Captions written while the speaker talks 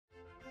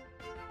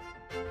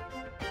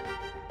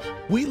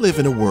We live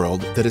in a world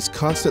that is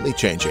constantly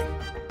changing,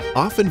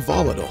 often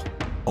volatile,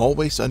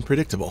 always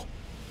unpredictable.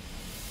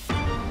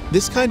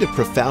 This kind of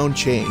profound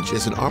change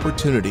is an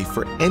opportunity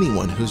for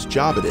anyone whose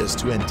job it is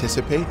to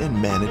anticipate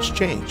and manage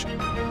change.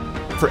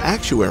 For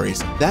actuaries,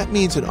 that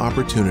means an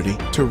opportunity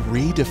to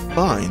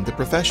redefine the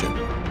profession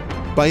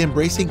by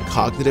embracing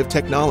cognitive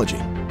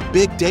technology,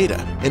 big data,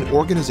 and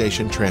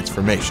organization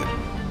transformation,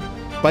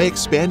 by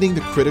expanding the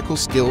critical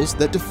skills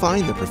that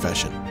define the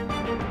profession.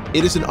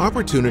 It is an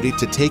opportunity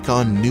to take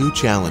on new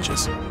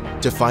challenges,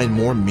 to find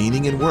more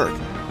meaning in work,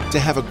 to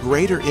have a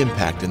greater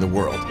impact in the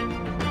world.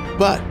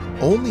 But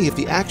only if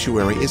the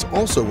actuary is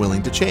also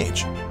willing to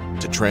change,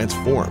 to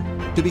transform,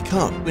 to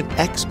become an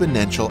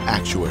exponential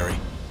actuary.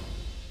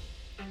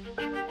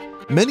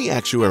 Many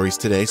actuaries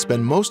today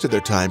spend most of their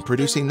time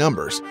producing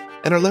numbers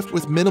and are left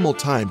with minimal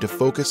time to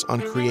focus on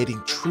creating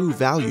true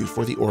value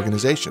for the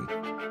organization.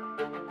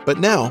 But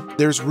now,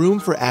 there's room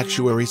for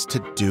actuaries to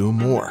do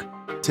more,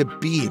 to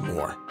be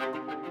more.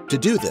 To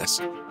do this,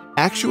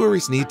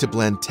 actuaries need to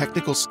blend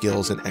technical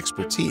skills and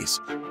expertise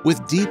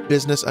with deep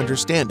business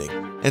understanding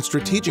and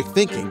strategic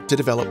thinking to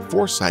develop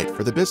foresight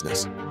for the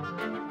business.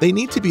 They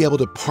need to be able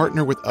to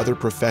partner with other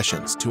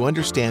professions to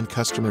understand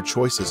customer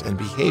choices and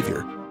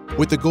behavior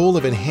with the goal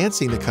of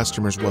enhancing the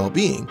customer's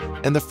well-being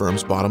and the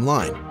firm's bottom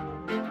line.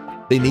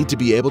 They need to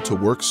be able to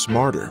work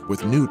smarter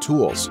with new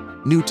tools,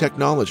 new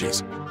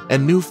technologies,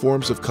 and new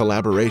forms of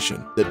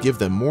collaboration that give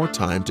them more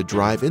time to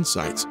drive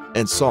insights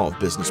and solve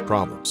business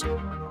problems.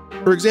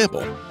 For example,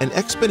 an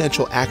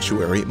exponential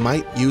actuary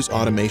might use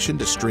automation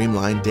to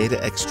streamline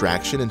data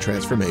extraction and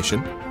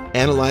transformation,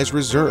 analyze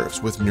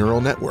reserves with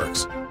neural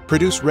networks,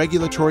 produce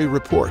regulatory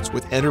reports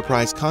with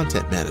enterprise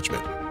content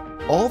management.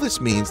 All this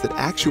means that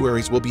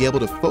actuaries will be able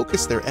to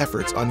focus their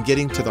efforts on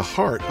getting to the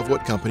heart of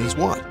what companies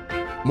want,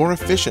 more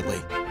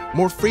efficiently,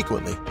 more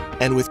frequently,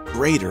 and with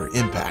greater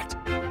impact.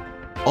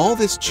 All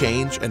this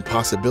change and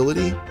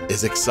possibility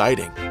is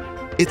exciting.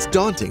 It's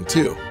daunting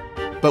too.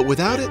 But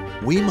without it,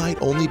 we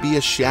might only be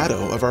a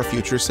shadow of our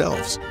future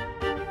selves.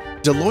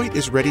 Deloitte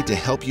is ready to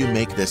help you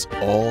make this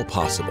all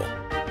possible.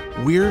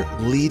 We're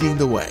leading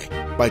the way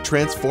by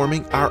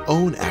transforming our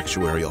own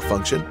actuarial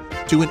function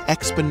to an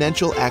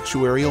exponential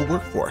actuarial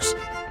workforce.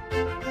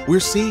 We're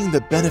seeing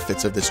the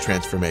benefits of this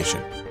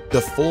transformation,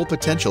 the full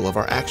potential of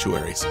our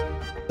actuaries,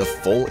 the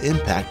full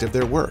impact of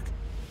their work.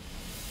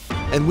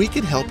 And we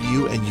can help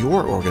you and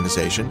your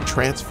organization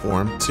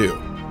transform too,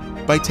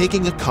 by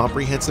taking a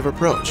comprehensive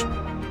approach.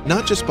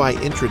 Not just by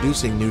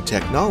introducing new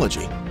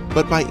technology,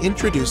 but by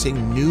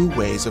introducing new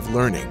ways of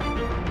learning,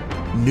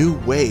 new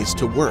ways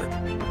to work,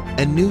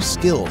 and new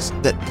skills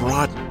that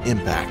broaden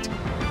impact.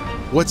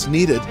 What's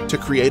needed to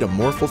create a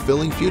more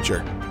fulfilling future?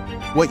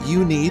 What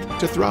you need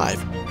to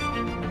thrive?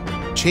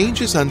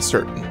 Change is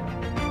uncertain.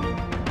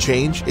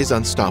 Change is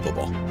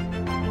unstoppable.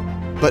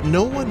 But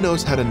no one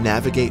knows how to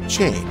navigate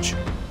change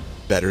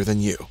better than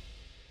you.